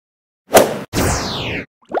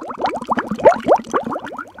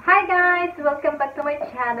guys, welcome back to my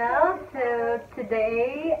channel. So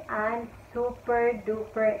today I'm super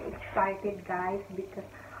duper excited guys because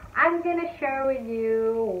I'm gonna share with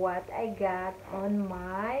you what I got on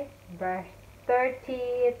my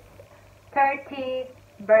 30th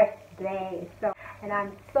birthday. And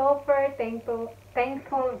I'm super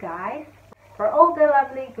thankful guys for all the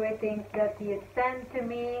lovely greetings that you sent to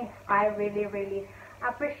me. I really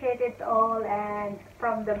appreciate it all, and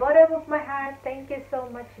from the bottom of my heart, thank you so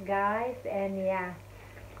much guys. And yeah,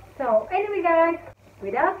 so anyway guys,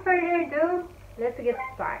 without further ado, let's get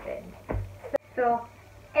started. So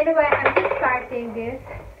anyway, I'm just starting this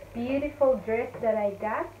beautiful dress that I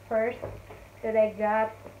got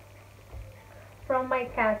from my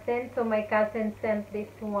cousin. So my cousin sent this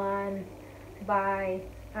one by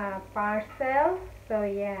parcel. So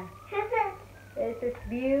yeah, this is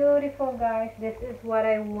beautiful guys. This is what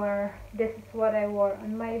I wore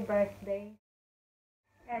on my birthday.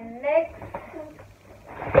 And next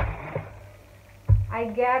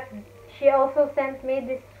she also sent me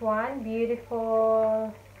this one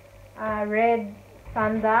beautiful red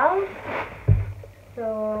sandals.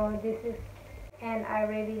 So this is, and I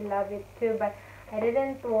really love it too, but I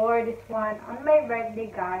didn't wear this one on my birthday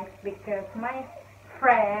guys because my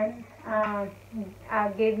friend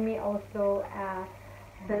gave me also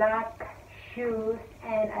black shoes,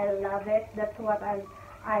 and I love it. That's what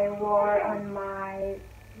I wore on my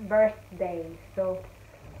birthday. So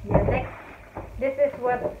yeah, next, this is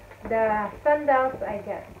what the sandals I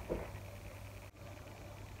got.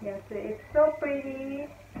 Yeah, so it's so pretty,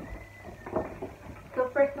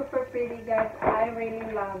 super pretty guys. I really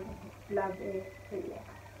love it. So yeah,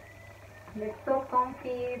 it's so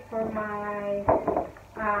comfy for my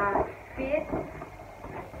feet.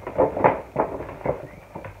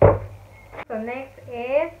 So next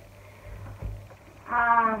is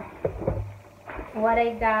what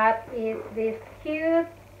I got is this cute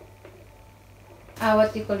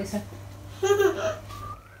what do you call this?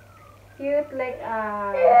 cute like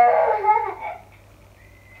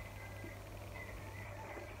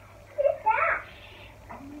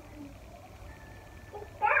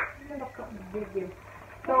video.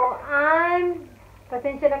 So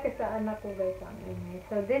pasensya na kayo sa anak ko guys.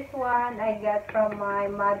 So this one I got from my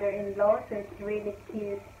mother-in-law. So it's really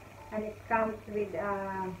cute, and it comes with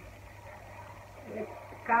a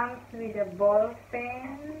ball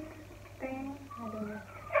pen thing. I don't know.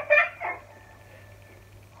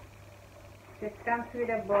 It comes with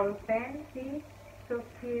a ball pen. See, so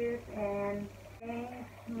cute. And thanks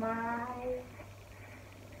my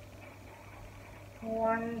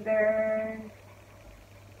wonderful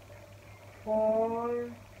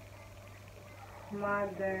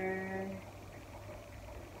mother-in-law.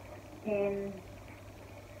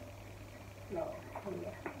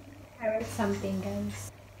 Yeah. I wrote Something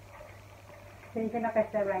guys. Since na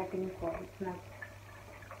kasi the writing ko, it's not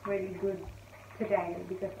really good today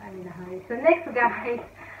because I'm in a hurry. So next guys,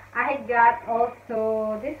 I got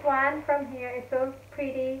also this one from here. It's so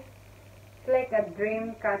pretty. It's like a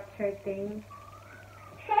dream catcher thing.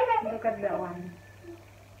 Look at that one.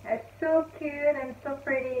 It's so cute and so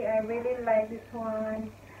pretty. I really like this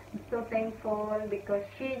one. I'm so thankful because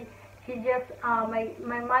she just my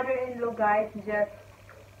mother-in-law guys just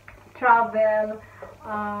travel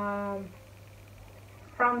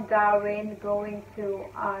from Darwin going to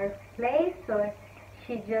our place. So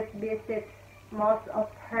she just visits most of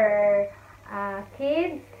her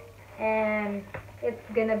kids, and it's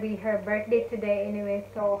gonna be her birthday today anyway.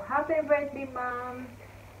 So happy birthday mom.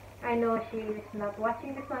 I know she is not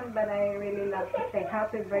watching this one, but I really love to say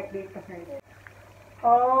happy birthday to her.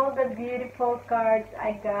 All the beautiful cards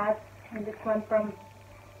I got, and this one from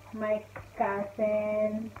my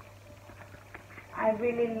cousin. I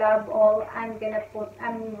really love all. I'm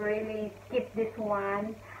really keep this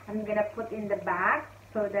one. I'm gonna put in the back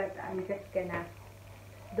so that I'm just gonna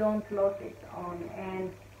don't lose it on.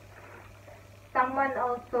 And someone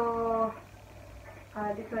also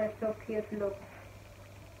this one is so cute. Look,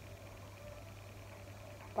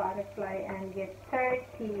 butterfly and get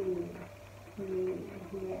 30.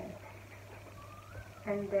 Yes.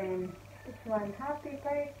 And then this one, happy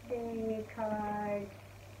birthday card.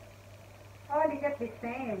 Oh, they got the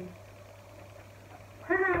same.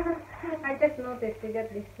 I just noticed they got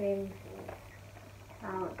the same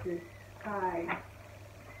this card.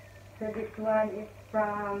 So this one is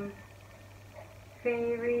from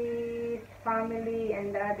Fairy's family,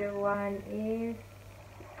 and the other one is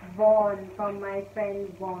Vaughn, from my friend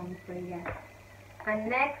Vaughn. So yeah. And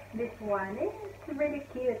next, this one is really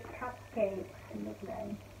cute, cupcakes. Look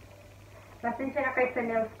guys. Pasensya na kayo sa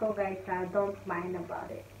nails ko guys, don't mind about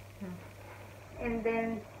it. And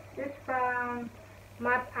then This is from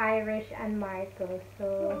Matt, Irish, and Michael. So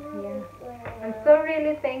yeah, I'm so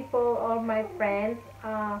really thankful all my friends.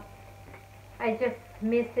 I just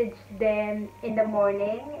messaged them in the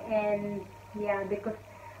morning, and yeah, because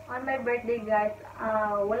on my birthday, guys,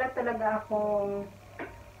 wala talaga akong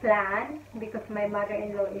plan because my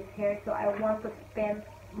mother-in-law is here, so I want to spend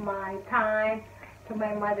my time to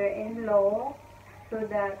my mother-in-law, so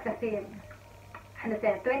that kasi ano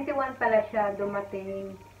siya, 21 pala siya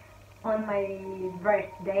dumating on my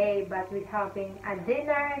birthday, but we're having a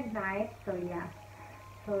dinner night, so yeah.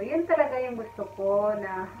 So, yun talaga yung gusto ko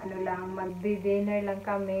na ano lang, mag-dinner lang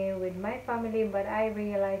kami with my family, but I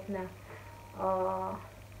realized na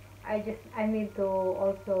I need to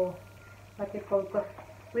also, what you call, cause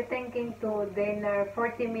we're thinking to dinner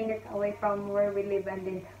 40 minutes away from where we live, and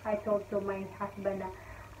then I told to my husband na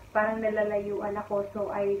parang nalalayuan ako,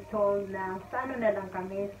 so I told na sa ano na lang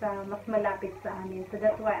kami, sa mas malapit sa amin. So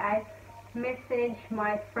that's why I message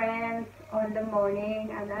my friends on the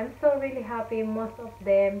morning, and I'm so really happy most of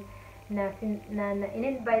them na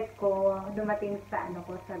in-invite ko dumating sa ano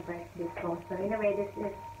ko, sa birthday ko. So anyway,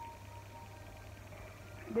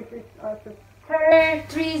 this is also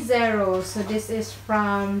 30. So this is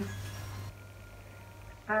from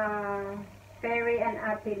Perry and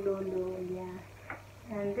Ate Lulu, yeah.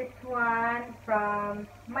 And this one from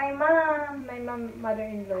my mom,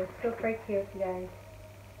 mother-in-law. Super cute, guys.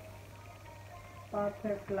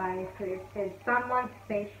 Butterfly. So it says someone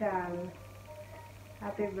special.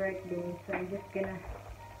 Happy birthday. So I'm just gonna,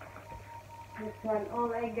 this one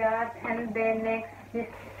all I got. And then next,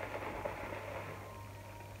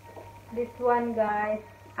 this one, guys,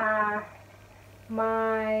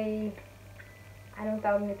 my, anong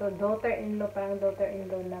tawag nito, daughter-in-law, parang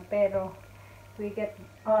daughter-in-law na, pero we get,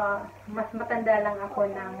 mas matanda lang ako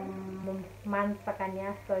ng month sa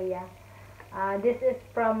kanya, so yeah. This is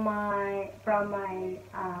from my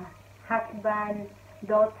husband,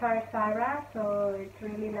 daughter Sarah, so it's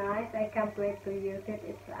really nice. I can't wait to use it.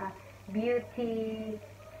 It's a beauty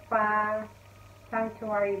spa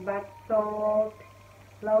sanctuary bath salt,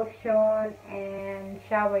 lotion, and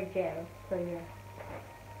shower gel. So yeah.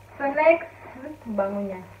 So next, bango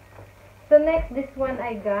niya. So next, this one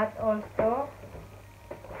I got also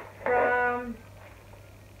from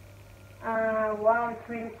wow, it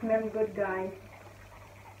really smells good, guys.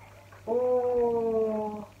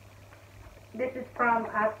 Oh, this is from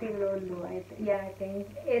Ate Lulu. I think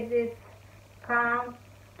it is calm,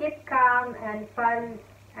 keep calm and fun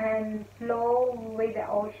and flow with the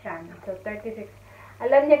ocean. So 36.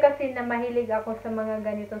 Alam niya kasi na mahilig ako sa mga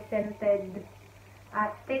ganito scented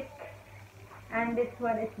stick, and this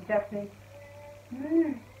one is jasmine.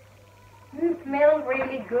 Smell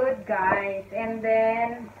really good, guys. And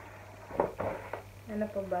then ano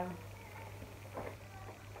pa ba?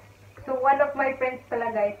 So one of my friends pala,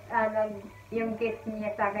 guys, yung gift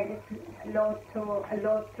niya sa akin is lotto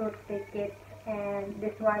ticket, and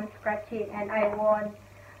this one scratchy, and I won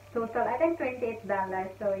total I think $28.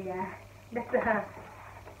 So yeah, that's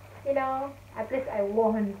you know, at least I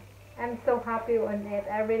won. I'm so happy on it.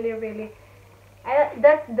 I really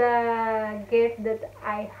that's the gift that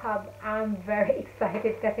I have. I'm very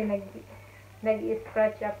excited kasi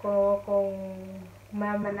nag-scratch ako kung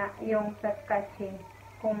yung sa scratching,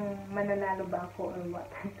 kung mananalo ba ako or what.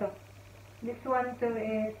 So, this one too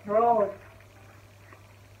is rose.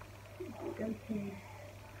 You can see.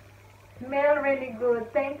 Smell really good.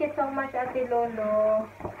 Thank you so much, Ate Lolo.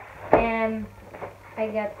 And I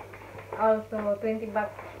got also $20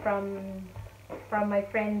 from my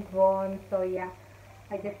friend Vaughn. So yeah,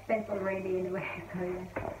 I just spent already anyway. So yeah.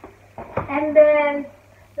 And then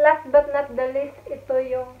last but not the least, ito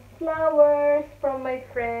yung flowers from my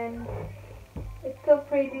friend. It's so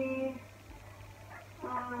pretty.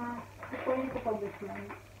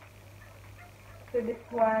 So this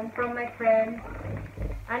one from my friend.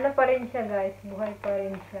 Ano pa rin siya, guys? Buhay pa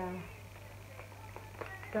rin siya.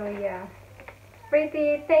 So yeah.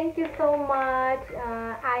 Pretty. Thank you so much,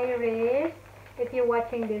 Irish. If you're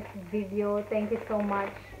watching this video, thank you so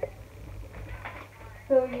much.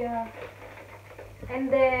 So yeah. And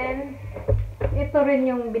then, ito rin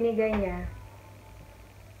yung binigay niya.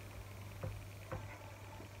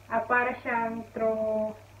 Para siyang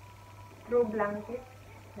throw blanket.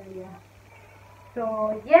 So yeah. So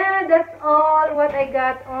yeah, that's all what I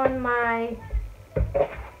got on my.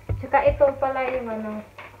 Tsaka ito pala yung ano,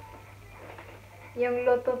 yung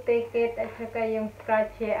lotto ticket at saka yung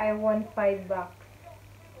scratchy. I won $5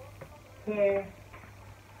 here.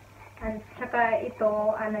 And saka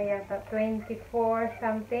ito, ano yata, 24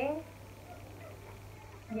 something.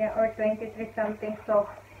 Yeah, or 23 something. So,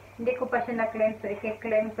 Hindi ko pa siya na-claim, so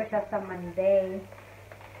i-claim ko siya sa Monday.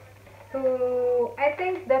 So, I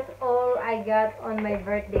think that's all I got on my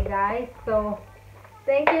birthday, guys. So,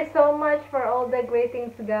 thank you so much for all the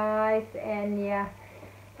greetings, guys. And yeah,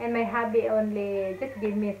 and my hubby only just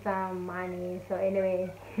give me some money. So anyway,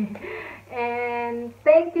 and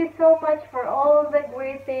thank you so much for all the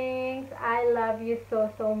greetings. I love you so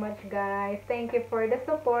much, guys. Thank you for the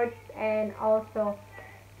support, and also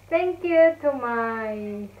thank you to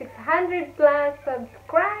my 600 plus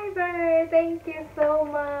subscribers. Thank you so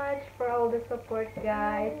much for all the support,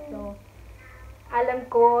 guys. So, alam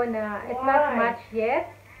ko na it's not much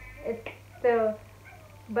yet. It's still,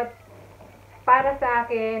 but para sa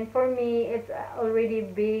akin, for me, it's already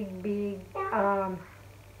big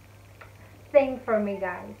thing for me,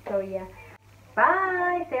 guys. So, yeah.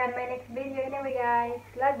 Bye! See you on my next video anyway, guys.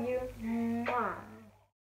 Love you. Mwah.